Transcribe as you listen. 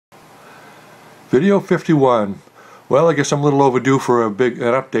Video 51. Well, I guess I'm a little overdue for an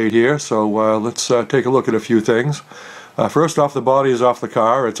update here, so let's take a look at a few things. First off, the body is off the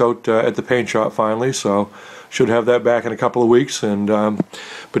car. It's out at the paint shop finally, so should have that back in a couple of weeks. And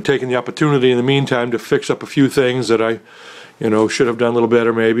but taking the opportunity in the meantime to fix up a few things that I, should have done a little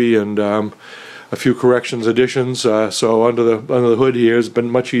better maybe, and a few corrections, additions. So under the hood here, it's been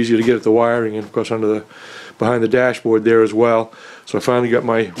much easier to get at the wiring, and of course behind the dashboard there as well. So I finally got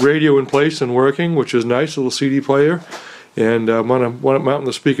my radio in place and working, which is nice, a little CD player. And mounting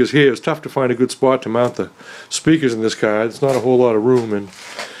the speakers here. It's tough to find a good spot to mount the speakers in this car. There's not a whole lot of room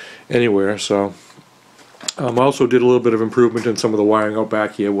anywhere. So I also did a little bit of improvement in some of the wiring out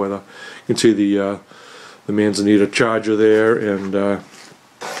back here, where you can see the Manzanita charger there, and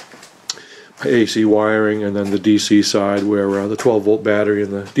AC wiring, and then the DC side where the 12-volt battery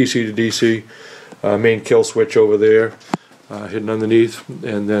and the DC to DC main kill switch over there hidden underneath,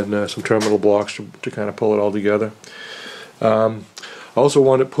 and then some terminal blocks to kind of pull it all together. I also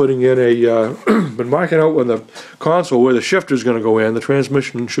wanted putting in been marking out on the console where the shifter is going to go in. The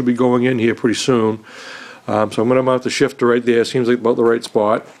transmission should be going in here pretty soon. So I'm going to mount the shifter right there. Seems like about the right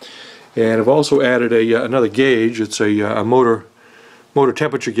spot. And I've also added another gauge. It's a motor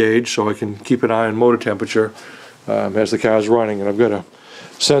temperature gauge, so I can keep an eye on motor temperature as the car is running. And I've got a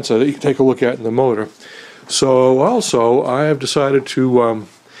sensor that you can take a look at in the motor. So also I have decided to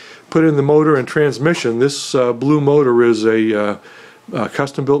put in the motor and transmission. This blue motor is a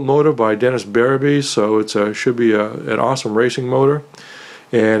custom-built motor by Dennis Berube, so it should be an awesome racing motor.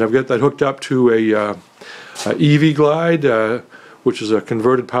 And I've got that hooked up to a EVGlide, which is a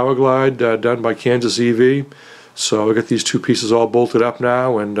converted power glide done by KansasEV. So I've got these two pieces all bolted up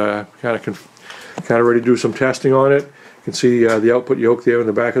now, and kind of ready to do some testing on it. You can see the output yoke there in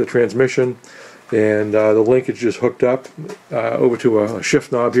the back of the transmission, and the linkage just hooked up over to a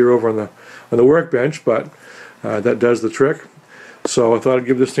shift knob here over on the workbench, but that does the trick. So I thought I'd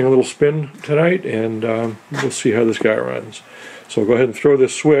give this thing a little spin tonight, and we'll see how this guy runs. So I'll go ahead and throw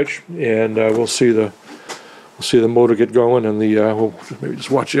this switch, and we'll see the motor get going, and we'll maybe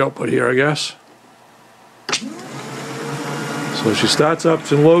just watch the output here, I guess. So she starts up.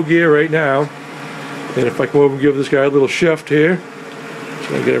 It's in low gear right now, and if I come over and give this guy a little shift here,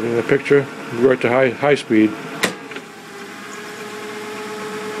 so I get everything in the picture, right to high speed.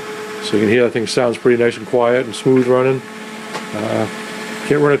 So you can hear that thing sounds pretty nice and quiet and smooth running.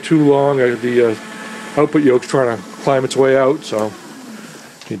 Can't run it too long. The output yoke's trying to climb its way out, so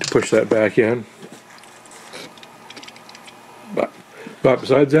need to push that back in. But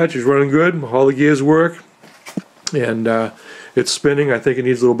besides that, she's running good. All the gears work, and it's spinning. I think it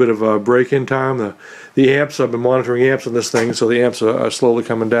needs a little bit of a break-in time. The amps, I've been monitoring amps on this thing, so the amps are slowly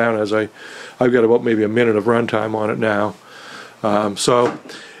coming down as I've got about maybe a minute of run time on it now. So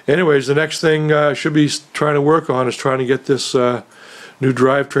anyways, the next thing I should be trying to work on is trying to get this new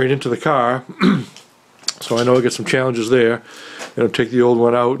drivetrain into the car. So I know I got some challenges there. I'll take the old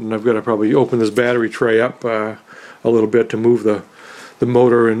one out, and I've got to probably open this battery tray up a little bit to move the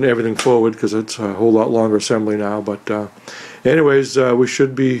motor and everything forward, because it's a whole lot longer assembly now. But anyways, we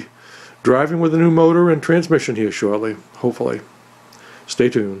should be driving with a new motor and transmission here shortly, hopefully. Stay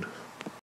tuned.